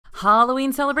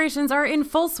Halloween celebrations are in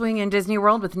full swing in Disney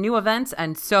World with new events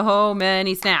and so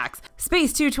many snacks.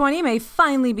 Space 220 may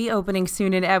finally be opening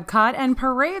soon in EPCOT, and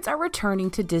parades are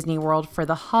returning to Disney World for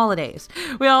the holidays.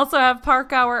 We also have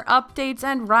park hour updates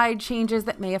and ride changes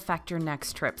that may affect your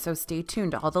next trip, so stay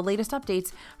tuned to all the latest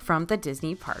updates from the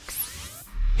Disney parks.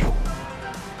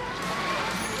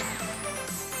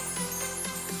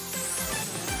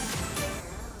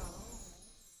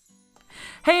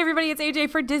 Hey everybody, it's AJ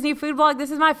for Disney Food Blog.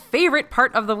 This is my favorite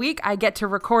part of the week. I get to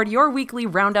record your weekly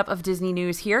roundup of Disney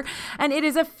news here, and it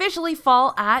is officially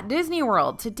fall at Disney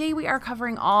World. Today we are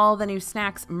covering all the new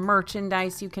snacks,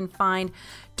 merchandise you can find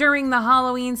during the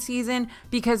Halloween season,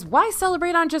 because why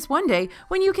celebrate on just one day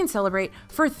when you can celebrate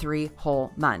for 3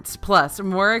 whole months? Plus,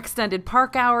 more extended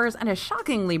park hours and a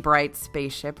shockingly bright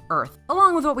Spaceship Earth,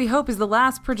 along with what we hope is the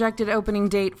last projected opening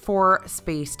date for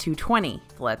Space 220.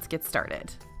 Let's get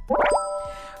started.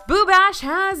 Boo Bash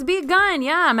has begun.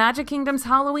 Yeah, Magic Kingdom's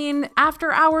Halloween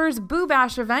After Hours Boo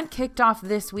Bash event kicked off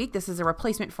this week. This is a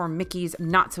replacement for Mickey's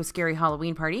Not So Scary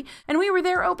Halloween Party, and we were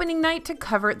there opening night to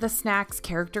cover the snacks,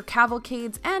 character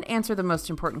cavalcades, and answer the most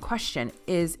important question: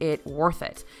 is it worth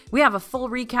it? We have a full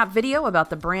recap video about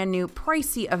the brand new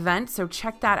pricey event, so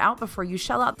check that out before you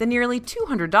shell out the nearly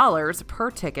 $200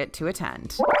 per ticket to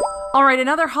attend. All right,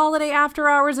 another holiday after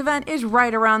hours event is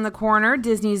right around the corner.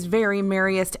 Disney's very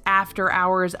merriest after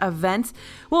hours event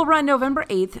will run November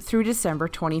 8th through December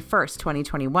 21st,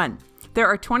 2021. There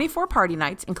are 24 party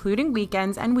nights, including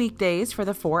weekends and weekdays, for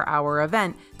the 4-hour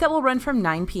event that will run from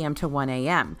 9 p.m. to 1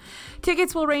 a.m.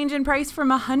 Tickets will range in price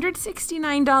from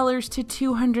 $169 to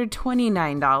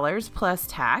 $229 plus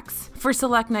tax for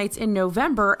select nights in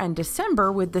November and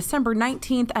December, with December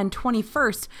 19th and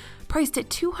 21st priced at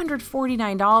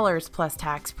 $249 plus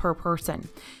tax per person.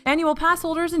 Annual pass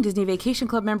holders and Disney Vacation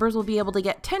Club members will be able to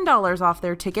get $10 off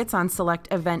their tickets on select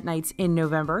event nights in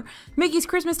November. Mickey's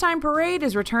Christmas Time Parade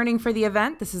is returning for the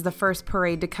event. This is the first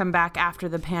parade to come back after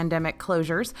the pandemic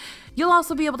closures. You'll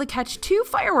also be able to catch 2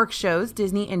 fireworks shows.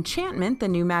 Disney Enchantment, the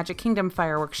new Magic Kingdom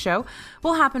fireworks show,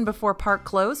 will happen before park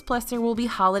close, plus there will be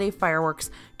holiday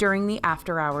fireworks during the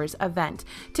after hours event.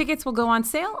 Tickets will go on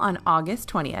sale on August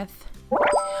 20th.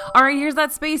 All right, here's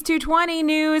that Space 220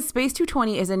 news. Space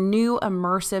 220 is a new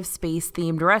immersive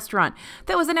space-themed restaurant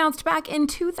that was announced back in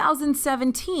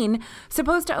 2017,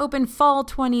 supposed to open fall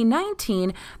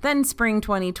 2019, then spring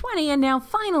 2020, and now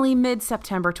finally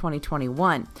mid-September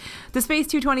 2021. The Space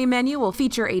 220 menu will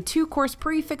feature a 2-course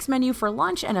prix menu for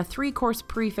lunch and a 3-course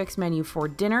prix menu for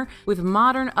dinner, with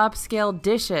modern upscale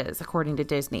dishes, according to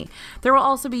Disney. There will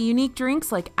also be unique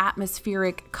drinks like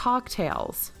atmospheric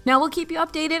cocktails. Now, we'll keep you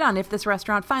updated on if this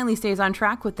restaurant finally stays on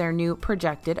track with their new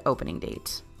projected opening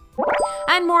date.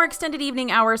 And more extended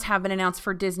evening hours have been announced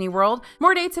for Disney World.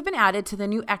 More dates have been added to the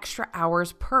new Extra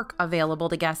Hours perk available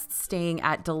to guests staying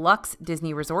at Deluxe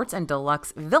Disney Resorts and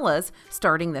Deluxe Villas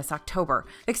starting this October.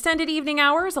 Extended evening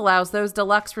hours allows those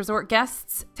Deluxe Resort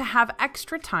guests to have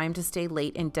extra time to stay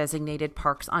late in designated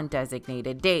parks on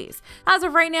designated days. As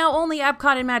of right now, only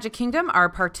EPCOT and Magic Kingdom are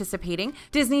participating.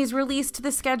 Disney's released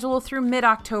the schedule through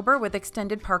mid-October, with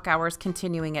extended park hours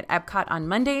continuing at EPCOT on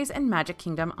Mondays and Magic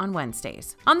Kingdom on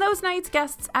Wednesdays. On those nights,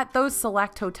 guests at those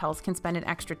select hotels can spend an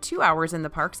extra 2 hours in the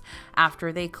parks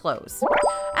after they close.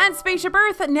 And Spaceship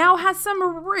Earth now has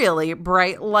some really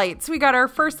bright lights. We got our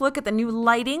first look at the new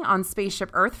lighting on Spaceship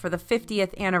Earth for the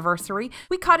 50th anniversary.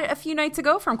 We caught it a few nights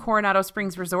ago from Coronado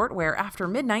Springs Resort, where after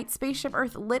midnight, Spaceship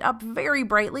Earth lit up very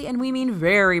brightly, and we mean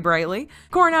very brightly.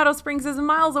 Coronado Springs is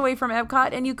miles away from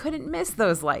EPCOT, and you couldn't miss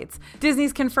those lights.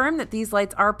 Disney's confirmed that these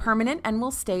lights are permanent and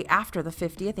will stay after the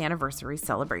 50th anniversary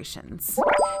celebrations.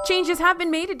 Changes have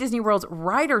been made at Disney World's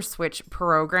Rider Switch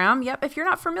program. Yep, if you're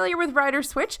not familiar with Rider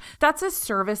Switch, that's a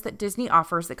service that Disney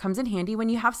offers that comes in handy when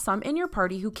you have some in your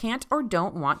party who can't or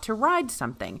don't want to ride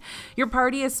something. Your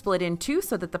party is split in 2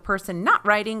 so that the person not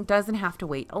riding doesn't have to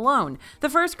wait alone. The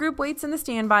first group waits in the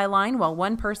standby line while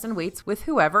one person waits with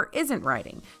whoever isn't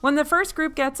riding. When the first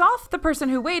group gets off, the person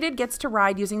who waited gets to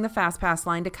ride using the Fast Pass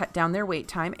line to cut down their wait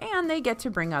time, and they get to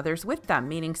bring others with them,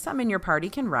 meaning some in your party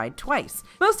can ride twice.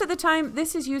 Most of the time,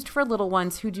 this is used for little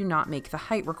ones who do not make the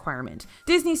height requirement.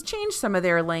 Disney's changed some of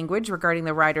their language regarding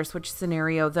the Rider Switch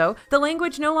scenario, though. The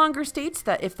language no longer states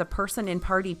that if the person in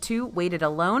Party 2 waited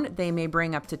alone, they may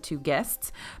bring up to 2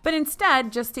 guests, but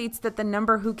instead just states that the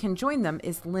number who can join them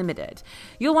is limited.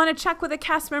 You'll want to check with a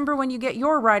cast member when you get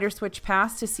your Rider Switch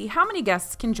pass to see how many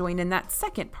guests can join in that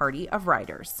second party of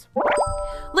riders.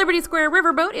 Liberty Square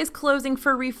Riverboat is closing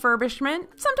for refurbishment.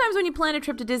 Sometimes when you plan a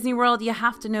trip to Disney World, you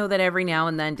have to know that every now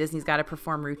and then Disney's got to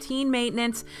perform routine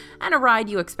maintenance, and a ride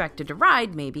you expected to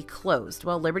ride may be closed.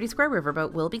 Well, Liberty Square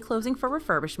Riverboat will be closing for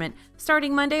refurbishment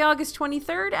starting Monday, August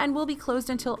 23rd, and will be closed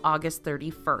until August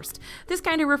 31st. This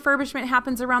kind of refurbishment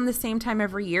happens around the same time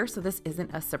every year, so this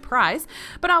isn't a surprise.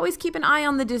 But always keep an eye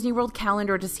on the Disney World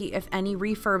calendar to see if any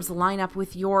refurbs line up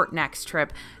with your next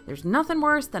trip. There's nothing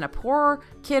worse than a poor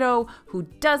kiddo who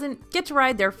doesn't get to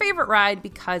ride their favorite ride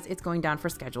because it's going down for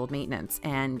scheduled maintenance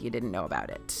and you didn't know about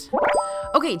it.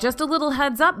 Okay, just a little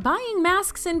heads up, buying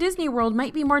masks in Disney World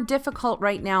might be more difficult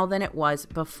right now than it was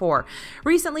before.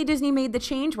 Recently, Disney made the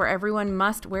change where everyone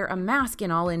must wear a mask in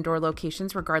all indoor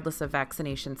locations regardless of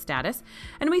vaccination status,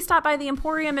 and we stopped by the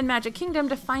Emporium in Magic Kingdom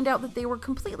to find out that they were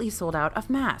completely sold out of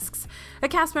masks. A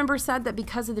cast member said that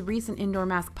because of the recent indoor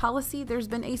mask policy, there's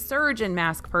been a surge in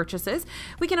mask purchases.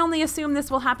 We can only assume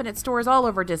this will happen at stores all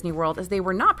over Disney World as they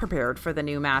were not prepared for the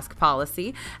new mask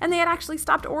policy, and they had actually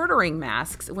stopped ordering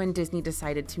masks when Disney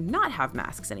decided to not have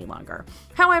masks any longer.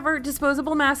 However,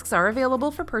 disposable masks are available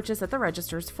for purchase at the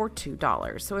registers for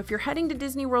 $2. So if you're heading to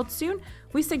Disney World soon,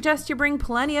 we suggest you bring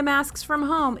plenty of masks from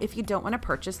home if you don't want to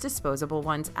purchase disposable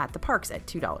ones at the parks at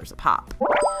 $2 a pop.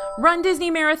 Run Disney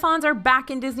marathons are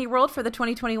back in Disney World for the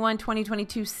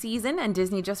 2021-2022 season, and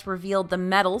Disney just revealed the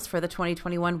medals for the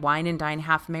 2021 Wine and Dine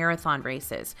Half Marathon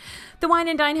races. The Wine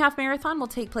and Dine Half Marathon will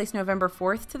take place November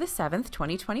 4th to the 7th,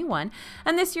 2021,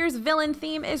 and this year's villain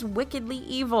theme is wickedly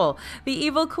evil. The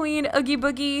evil queen Oogie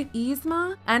Boogie,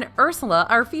 Yzma, and Ursula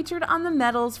are featured on the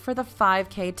medals for the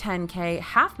 5K, 10K,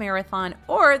 half marathon,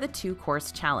 or the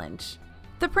 2-course challenge.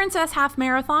 The Princess Half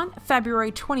Marathon,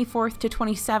 February 24th to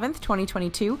 27th,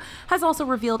 2022, has also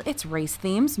revealed its race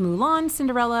themes. Mulan,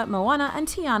 Cinderella, Moana, and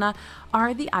Tiana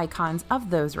are the icons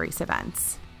of those race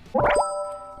events.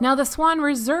 Now, the Swan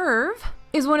Reserve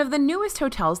is one of the newest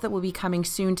hotels that will be coming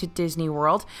soon to Disney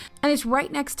World, and it's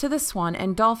right next to the Swan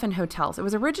and Dolphin hotels. It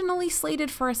was originally slated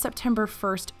for a September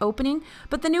 1st opening,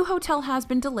 but the new hotel has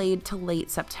been delayed to late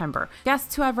September.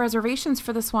 Guests who have reservations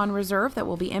for the Swan Reserve that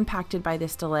will be impacted by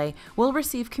this delay will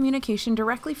receive communication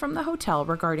directly from the hotel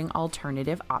regarding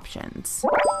alternative options.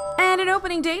 And an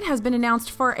opening date has been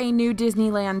announced for a new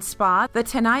Disneyland spa. The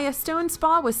Tenaya Stone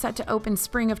Spa was set to open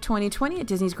spring of 2020 at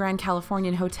Disney's Grand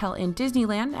Californian Hotel in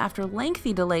Disneyland. After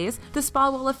lengthy delays, the spa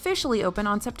will officially open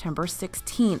on September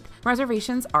 16th.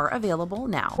 Reservations are available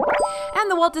now. And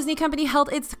the Walt Disney Company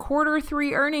held its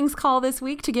Q3 earnings call this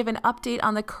week to give an update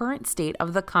on the current state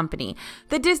of the company.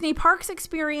 The Disney Parks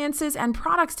Experiences and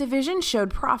Products division showed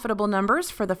profitable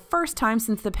numbers for the first time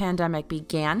since the pandemic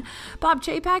began. Bob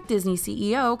Chapek, Disney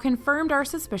CEO, confirmed our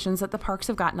suspicions that the parks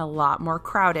have gotten a lot more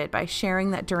crowded by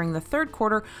sharing that during the third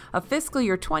quarter of fiscal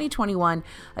year 2021,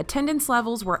 attendance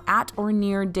levels were at or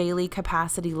near daily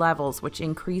capacity levels, which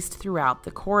increased throughout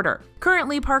the quarter.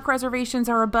 Currently, park reservations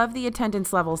are above the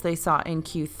attendance levels they saw in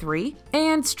Q3,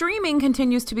 and streaming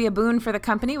continues to be a boon for the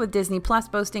company, with Disney Plus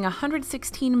boasting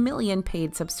 116 million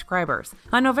paid subscribers.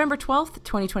 On November 12th,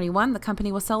 2021, the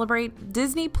company will celebrate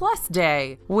Disney Plus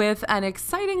Day with an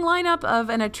exciting lineup of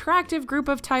an attractive group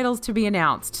of titles to be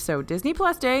announced. So Disney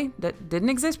Plus Day, that didn't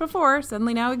exist before,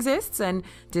 suddenly now exists, and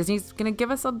Disney's going to give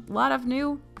us a lot of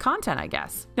new content, I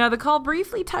guess. Now, the call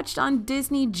briefly touched on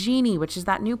Disney Genie, which is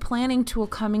that new planning tool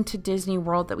coming to Disney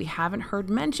World that we haven't heard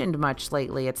mentioned much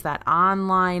lately. It's that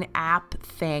online app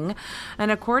thing.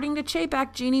 And according to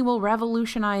Chapek, Genie will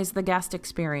revolutionize the guest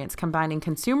experience, combining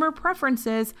consumer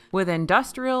preferences with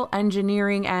industrial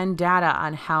engineering and data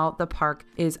on how the park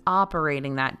is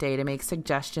operating that day to make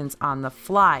suggestions on the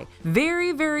fly.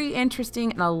 Very, very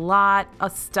interesting, and a lot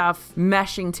of stuff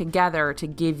meshing together to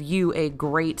give you a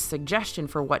great suggestion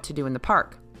for what to do in the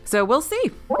park. So we'll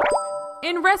see.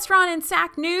 In restaurant and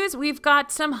snack news, we've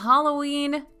got some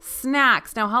Halloween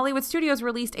snacks. Now, Hollywood Studios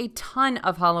released a ton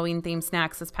of Halloween-themed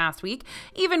snacks this past week,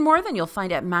 even more than you'll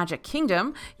find at Magic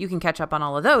Kingdom. You can catch up on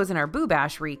all of those in our Boo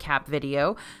Bash recap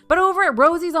video. But over at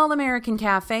Rosie's All-American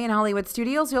Cafe in Hollywood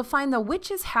Studios, you'll find the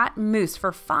Witch's Hat Mousse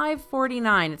for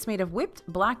 $5.49. It's made of whipped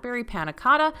blackberry panna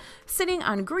cotta, sitting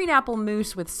on green apple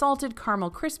mousse with salted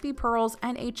caramel crispy pearls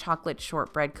and a chocolate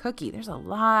shortbread cookie. There's a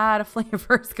lot of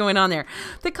flavors going on there.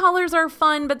 The colors are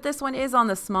fun, but this one is on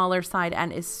the smaller side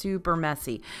and is super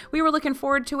messy. We were looking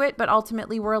forward to it, but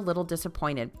ultimately we're a little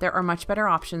disappointed. There are much better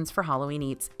options for Halloween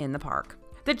eats in the park.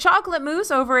 The chocolate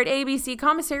mousse over at ABC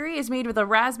Commissary is made with a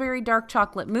raspberry dark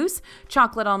chocolate mousse,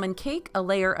 chocolate almond cake, a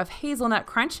layer of hazelnut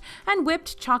crunch, and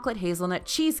whipped chocolate hazelnut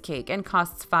cheesecake, and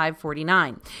costs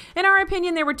 $5.49. In our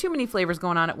opinion, there were too many flavors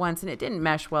going on at once and it didn't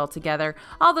mesh well together.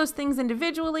 All those things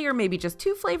individually or maybe just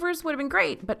 2 flavors would have been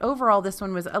great, but overall this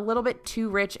one was a little bit too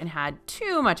rich and had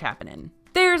too much happening.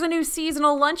 There's a new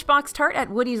seasonal lunchbox tart at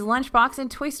Woody's Lunchbox in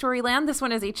Toy Story Land. This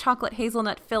one is a chocolate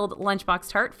hazelnut-filled lunchbox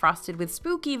tart frosted with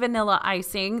spooky vanilla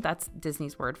icing. That's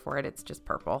Disney's word for it. It's just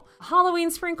purple.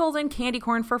 Halloween sprinkles and candy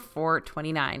corn for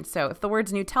 $4.29. So if the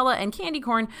words Nutella and candy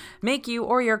corn make you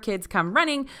or your kids come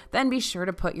running, then be sure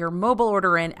to put your mobile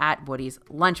order in at Woody's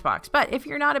Lunchbox. But if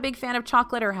you're not a big fan of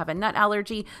chocolate or have a nut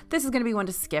allergy, this is going to be one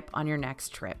to skip on your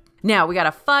next trip. Now we got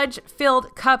a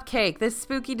fudge-filled cupcake. This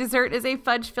spooky dessert is a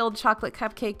fudge-filled chocolate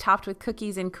cupcake topped with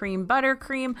cookies and cream,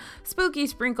 buttercream, spooky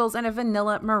sprinkles, and a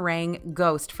vanilla meringue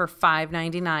ghost for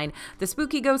 $5.99. The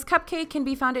Spooky Ghost cupcake can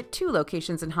be found at 2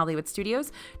 locations in Hollywood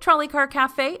Studios, Trolley Car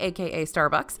Cafe, aka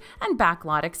Starbucks, and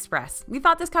Backlot Express. We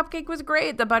thought this cupcake was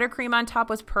great. The buttercream on top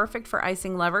was perfect for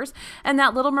icing lovers, and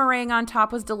that little meringue on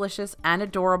top was delicious and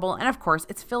adorable, and of course,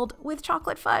 it's filled with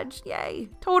chocolate fudge. Yay!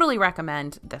 Totally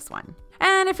recommend this one.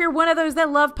 And if you're one of those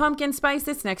that love pumpkin spice,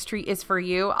 this next treat is for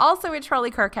you. Also at Trolley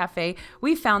Car Cafe,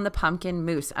 we found the pumpkin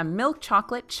mousse, a milk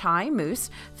chocolate chai mousse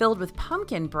filled with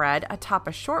pumpkin bread atop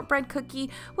a shortbread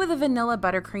cookie with a vanilla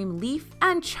buttercream leaf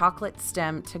and chocolate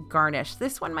stem to garnish.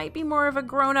 This one might be more of a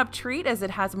grown-up treat as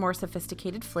it has a more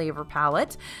sophisticated flavor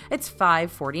palette. It's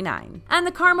 $5.49. And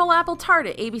the caramel apple tart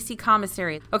at ABC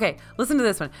Commissary. Okay, listen to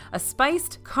this one. A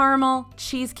spiced caramel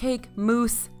cheesecake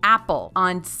mousse apple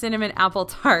on cinnamon apple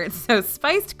tart. So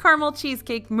spiced caramel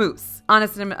cheesecake mousse on a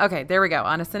cinnamon. Okay, there we go.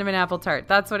 On a cinnamon apple tart.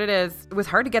 That's what it is. It was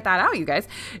hard to get that out, you guys.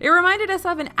 It reminded us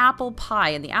of an apple pie,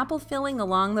 and the apple filling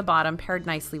along the bottom paired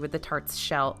nicely with the tart's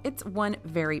shell. It's one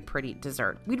very pretty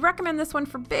dessert. We'd recommend this one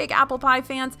for big apple pie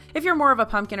fans. If you're more of a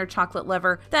pumpkin or chocolate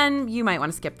lover, then you might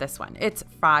want to skip this one. It's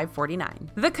 $5.49.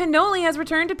 The cannoli has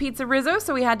returned to Pizza Rizzo,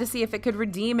 so we had to see if it could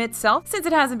redeem itself since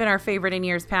it hasn't been our favorite in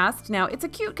years past. Now, it's a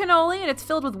cute cannoli and it's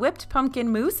filled with whipped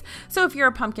pumpkin mousse, so if you're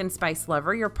a pumpkin spice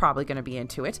lover, you're probably going to be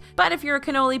into it. But if you're a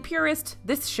cannoli purist,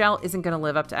 this shell isn't going to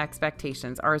live up to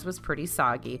expectations. Ours was pretty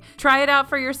soggy. Try it out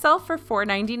for yourself for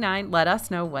 $4.99. Let us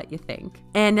know what you think.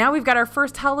 And now we've got our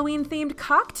first Halloween-themed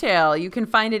cocktail. You can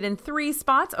find it in 3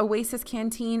 spots: Oasis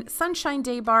Canteen, Sunshine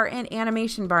Day Bar, and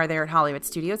Animation Bar there at Hollywood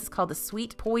Studios. It's called the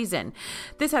Sweet Poison.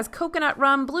 This has coconut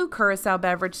rum, blue curacao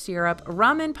beverage syrup,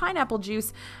 rum and pineapple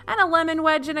juice, and a lemon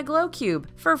wedge and a glow cube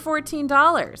for $14.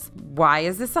 Why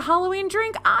is this a Halloween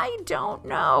drink? I don't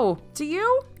know. Do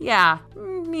you? Yeah,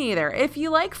 me either. If you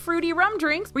like fruity rum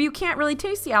drinks where you can't really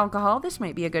taste the alcohol, this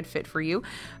might be a good fit for you.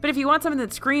 But if you want something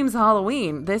that screams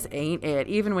Halloween, this ain't it,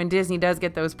 even when Disney does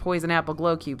get those poison apple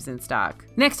glow cubes in stock.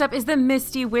 Next up is the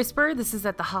Misty Whisper. This is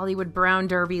at the Hollywood Brown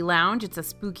Derby Lounge. It's a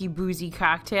spooky boozy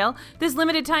cocktail. This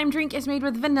limited time drink is made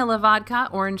with vanilla vodka,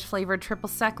 orange flavored triple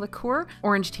sec liqueur,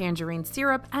 orange tangerine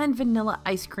syrup, and vanilla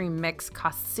ice cream mix.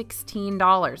 Costs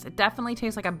 $16. It definitely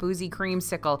tastes like a boozy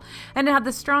creamsicle, and it had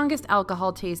the strongest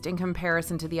alcohol taste in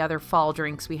comparison to the other fall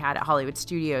drinks we had at Hollywood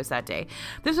Studios that day.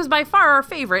 This was by far our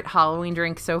favorite Halloween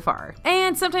drink so far.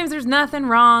 And sometimes there's nothing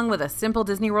wrong with a simple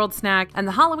Disney World snack, and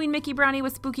the Halloween Mickey Brownie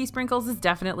with spooky sprinkles is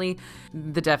definitely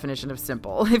the definition of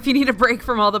simple. If you need a break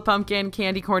from all the pumpkin,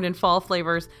 candy corn, and fall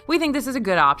flavors, we think this is a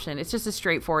good option. It's just a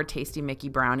straightforward, tasty Mickey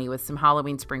Brownie with some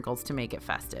Halloween sprinkles to make it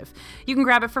festive. You can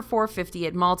grab it for $4.50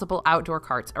 at multiple outdoor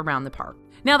carts around the park.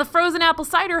 Now, the frozen apple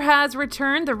cider has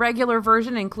returned. The regular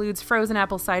version includes frozen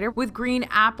apple cider with green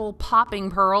apple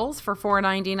popping pearls for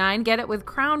 $4.99. Get it with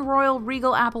Crown Royal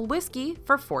Regal Apple Whiskey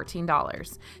for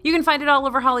 $14. You can find it all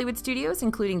over Hollywood Studios,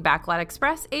 including Backlot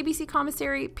Express, ABC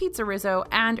Commissary, Pizza Rizzo,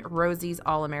 and Rosie's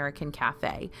All-American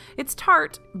Cafe. It's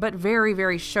tart, but very,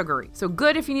 very sugary. So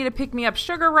good if you need a pick-me-up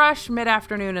sugar rush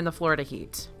mid-afternoon in the Florida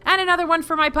heat. And another one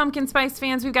for my pumpkin spice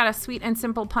fans, we've got a sweet and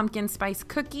simple pumpkin spice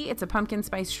cookie. It's a pumpkin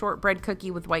spice shortbread cookie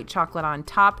with white chocolate on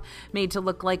top, made to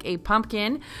look like a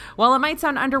pumpkin. While it might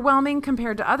sound underwhelming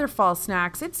compared to other fall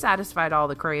snacks, it satisfied all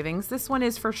the cravings. This one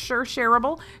is for sure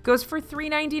shareable. Goes for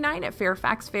 $3.99 at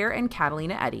Fairfax Fair and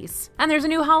Catalina Eddies. And there's a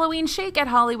new Halloween shake at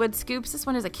Hollywood Scoops. This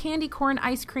one is a candy corn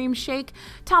ice cream shake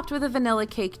topped with a vanilla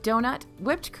cake donut,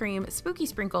 whipped cream, spooky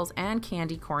sprinkles, and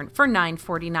candy corn for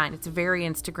 $9.49. It's very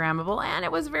Instagrammable, and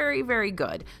it was very, very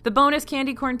good. The bonus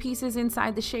candy corn pieces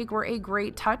inside the shake were a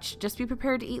great touch. Just be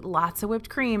prepared to eat lots of whipped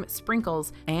cream,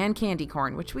 sprinkles, and candy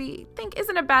corn, which we think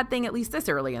isn't a bad thing, at least this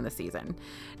early in the season.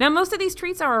 Now, most of these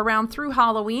treats are around through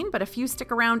Halloween, but a few stick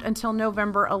around until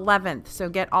November 11th, so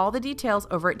get all the details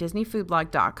over at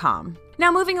DisneyFoodBlog.com.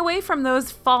 Now, moving away from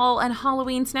those fall and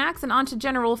Halloween snacks and onto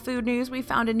general food news, we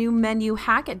found a new menu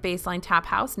hack at Baseline Tap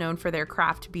House, known for their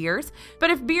craft beers. But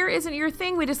if beer isn't your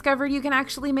thing, we discovered you can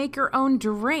actually make your own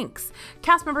drinks.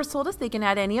 Cast members told us they can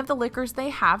add any of the liquors they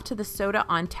have to the soda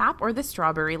on tap or the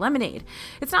strawberry lemonade.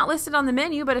 It's not listed on the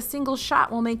menu, but a single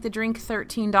shot will make the drink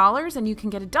 $13, and you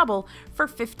can get a double for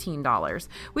 $15.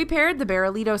 We paired the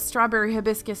Barrelito Strawberry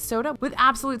Hibiscus Soda with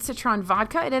Absolute Citron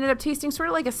Vodka. It ended up tasting sort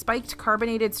of like a spiked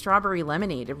carbonated strawberry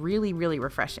lemonade. Really, really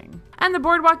refreshing. And the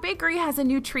Boardwalk Bakery has a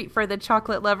new treat for the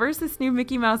chocolate lovers. This new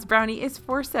Mickey Mouse brownie is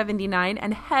 $4.79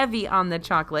 and heavy on the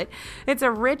chocolate. It's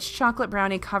a rich chocolate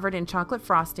brownie covered in chocolate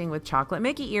frosting with chocolate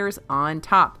Mickey ears on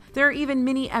top. There are even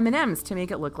mini M&Ms to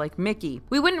make it look like Mickey.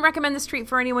 We wouldn't recommend this treat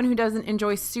for anyone who doesn't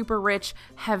enjoy super rich,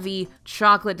 heavy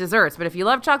chocolate desserts, but if you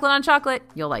love chocolate on chocolate,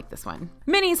 you'll like this one.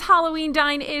 Minnie's Halloween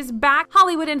Dine is back.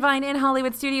 Hollywood and Vine in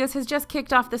Hollywood Studios has just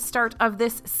kicked off the start of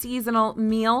this seasonal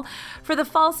meal. For the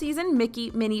fall season, Mickey,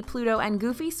 Minnie, Pluto, and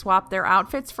Goofy swap their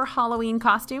outfits for Halloween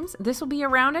costumes. This will be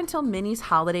around until Minnie's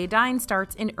Holiday Dine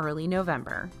starts in early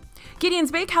November.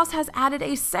 Gideon's Bakehouse has added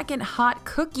a second hot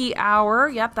cookie hour.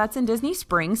 Yep, that's in Disney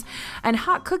Springs. And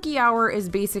hot cookie hour is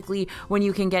basically when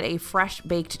you can get a fresh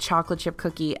baked chocolate chip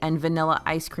cookie and vanilla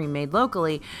ice cream made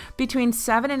locally between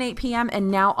 7 and 8 p.m.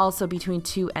 and now also between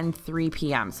 2 and 3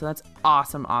 p.m. So that's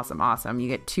awesome, awesome, awesome. You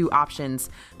get two options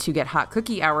to get hot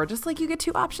cookie hour, just like you get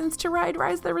two options to ride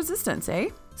Rise the Resistance, eh?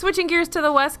 Switching gears to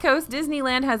the West Coast,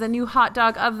 Disneyland has a new hot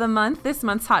dog of the month. This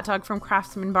month's hot dog from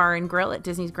Craftsman Bar and Grill at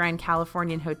Disney's Grand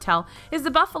Californian Hotel is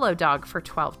the Buffalo Dog for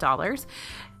 $12.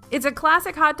 It's a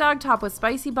classic hot dog topped with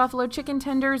spicy buffalo chicken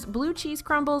tenders, blue cheese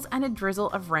crumbles, and a drizzle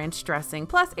of ranch dressing.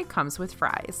 Plus, it comes with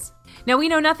fries. Now, we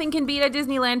know nothing can beat a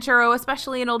Disneyland churro,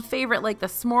 especially an old favorite like the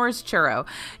S'mores churro.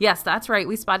 Yes, that's right,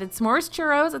 we spotted S'mores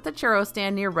churros at the churro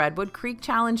stand near Redwood Creek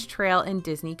Challenge Trail in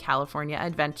Disney California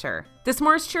Adventure. The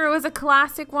S'mores churro is a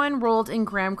classic one rolled in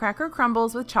graham cracker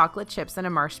crumbles with chocolate chips and a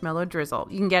marshmallow drizzle.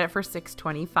 You can get it for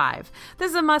 $6.25. This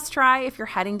is a must-try if you're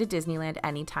heading to Disneyland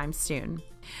anytime soon.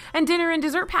 And dinner and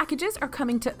dessert packages are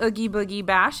coming to Oogie Boogie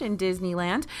Bash in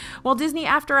Disneyland. While Disney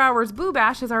After Hours Boo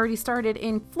Bash has already started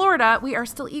in Florida, we are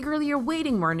still eagerly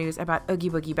awaiting more news about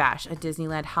Oogie Boogie Bash, a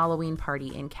Disneyland Halloween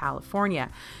party in California.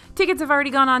 Tickets have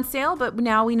already gone on sale, but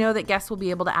now we know that guests will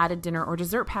be able to add a dinner or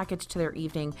dessert package to their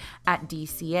evening at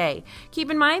DCA.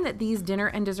 Keep in mind that these dinner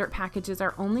and dessert packages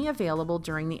are only available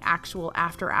during the actual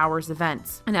after-hours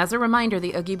events. And as a reminder,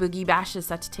 the Oogie Boogie Bash is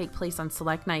set to take place on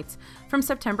select nights from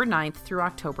September 9th through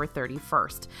October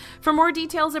 31st. For more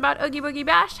details about Oogie Boogie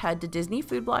Bash, head to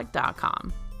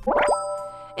DisneyFoodblog.com.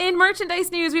 In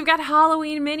merchandise news, we've got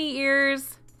Halloween mini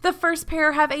ears. The first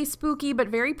pair have a spooky but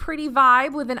very pretty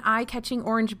vibe with an eye-catching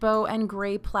orange bow and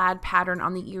gray plaid pattern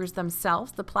on the ears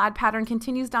themselves. The plaid pattern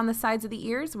continues down the sides of the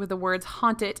ears with the words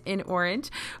 "Haunt It" in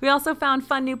orange. We also found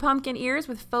fun new pumpkin ears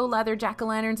with faux leather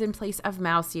jack-o'-lanterns in place of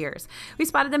mouse ears. We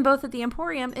spotted them both at the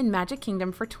Emporium in Magic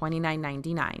Kingdom for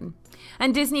 $29.99.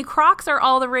 And Disney Crocs are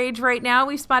all the rage right now.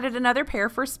 We've spotted another pair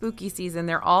for spooky season.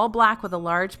 They're all black with a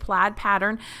large plaid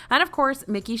pattern and, of course,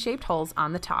 Mickey-shaped holes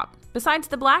on the top. Besides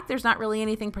the black, there's not really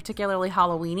anything particularly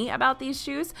Halloween-y about these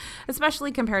shoes,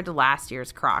 especially compared to last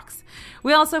year's Crocs.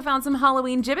 We also found some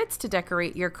Halloween gibbets to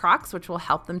decorate your Crocs, which will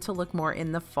help them to look more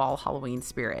in the fall Halloween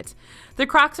spirit. The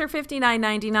Crocs are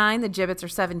 $59.99, the gibbets are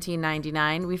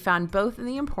 $17.99. We found both in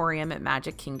the Emporium at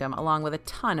Magic Kingdom, along with a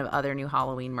ton of other new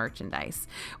Halloween merchandise.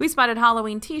 We spotted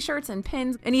Halloween t-shirts and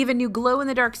pins, and even new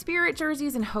glow-in-the-dark spirit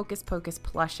jerseys and Hocus Pocus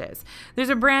plushes. There's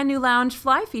a brand new lounge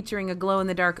fly featuring a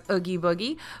glow-in-the-dark Oogie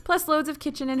Boogie, plus loads of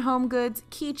kitchen and home goods,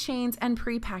 keychains, and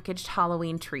pre-packaged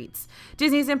Halloween treats.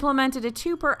 Disney's implemented a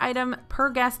 2 per item per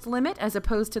guest limit as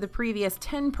opposed to the previous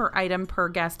 10 per item per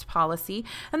guest policy,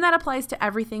 and that applies to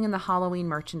everything in the Halloween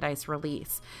merchandise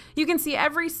release. You can see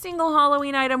every single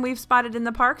Halloween item we've spotted in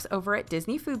the parks over at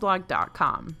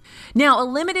DisneyFoodblog.com. Now, a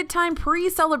limited time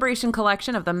pre-celebration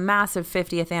collection of the massive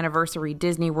 50th anniversary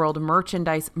Disney World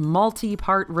merchandise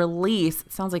multi-part release,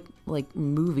 it sounds like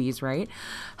movies, right,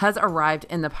 has arrived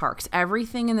in the parks.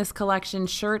 Everything in this collection,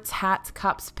 shirts, hats,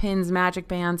 cups, pins, magic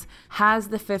bands, has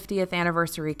the 50th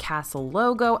anniversary castle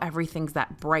logo. Everything's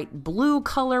that bright blue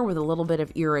color with a little bit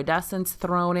of iridescence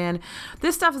thrown in.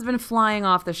 This stuff has been flying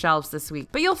off the shelves this week,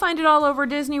 but you'll find it all over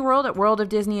Disney World, at World of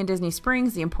Disney and Disney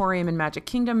Springs, the Emporium and Magic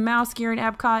Kingdom, Mouse Gear and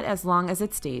EPCOT, as long as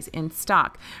it stays in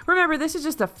stock. Remember, this is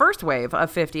just the first wave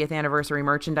of 50th anniversary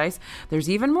merchandise. There's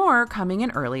even more coming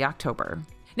in early October.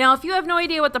 Now, if you have no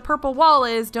idea what the purple wall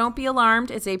is, don't be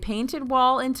alarmed. It's a painted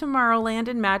wall in Tomorrowland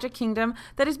and Magic Kingdom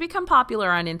that has become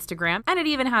popular on Instagram, and it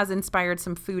even has inspired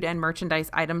some food and merchandise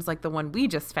items like the one we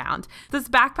just found. This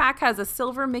backpack has a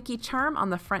silver Mickey charm on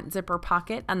the front zipper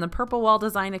pocket, and the purple wall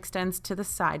design extends to the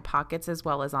side pockets as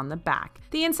well as on the back.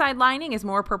 The inside lining is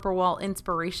more purple wall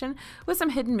inspiration with some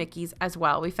hidden Mickeys as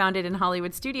well. We found it in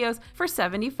Hollywood Studios for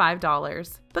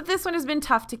 $75. But this one has been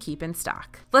tough to keep in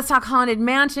stock. Let's talk Haunted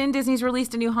Mansion. Disney's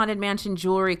released a new Haunted Mansion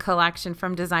jewelry collection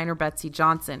from designer Betsy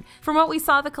Johnson. From what we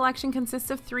saw, the collection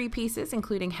consists of 3 pieces,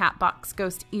 including Hatbox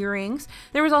Ghost earrings.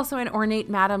 There was also an ornate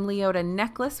Madame Leota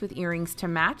necklace with earrings to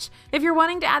match. If you're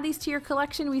wanting to add these to your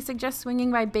collection, we suggest swinging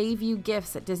by Bayview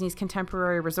Gifts at Disney's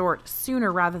Contemporary Resort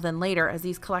sooner rather than later, as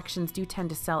these collections do tend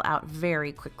to sell out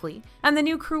very quickly. And the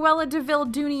new Cruella de Vil,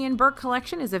 Dooney and Burke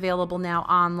collection is available now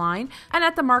online and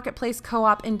at the Marketplace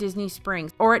Co-op in Disney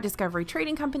Springs, or at Discovery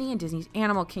Trading Company in Disney's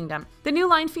Animal Kingdom. The new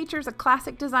line features a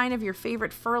classic design of your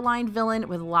favorite fur-lined villain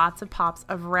with lots of pops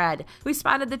of red. We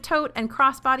spotted the tote and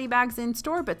crossbody bags in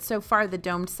store, but so far the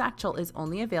domed satchel is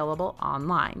only available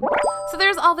online. So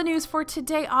there's all the news for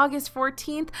today, August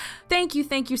 14th. Thank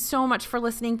you so much for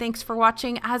listening. Thanks for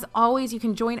watching. As always, you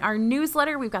can join our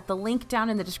newsletter. We've got the link down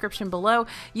in the description below.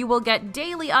 You will get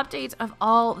daily updates of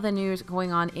all the news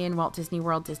going on in Walt Disney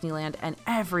World, Disneyland, and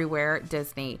everywhere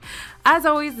Disney. As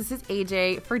always, this is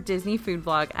AJ for Disney Food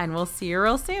Vlog, and we'll see you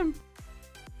real soon.